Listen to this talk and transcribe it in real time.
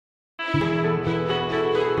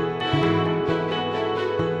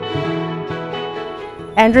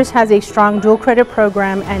Andress has a strong dual credit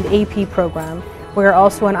program and AP program. We're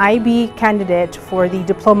also an IB candidate for the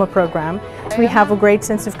diploma program. We have a great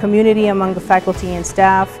sense of community among the faculty and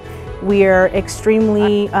staff. We are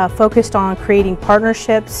extremely focused on creating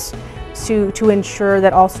partnerships to ensure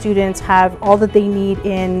that all students have all that they need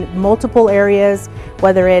in multiple areas,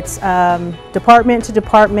 whether it's department to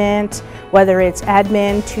department, whether it's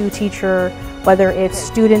admin to teacher, whether it's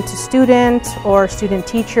student to student or student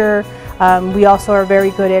teacher. We also are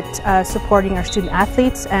very good at supporting our student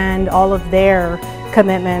athletes and all of their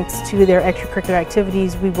commitments to their extracurricular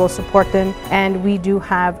activities. We will support them, and we do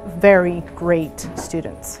have very great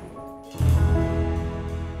students.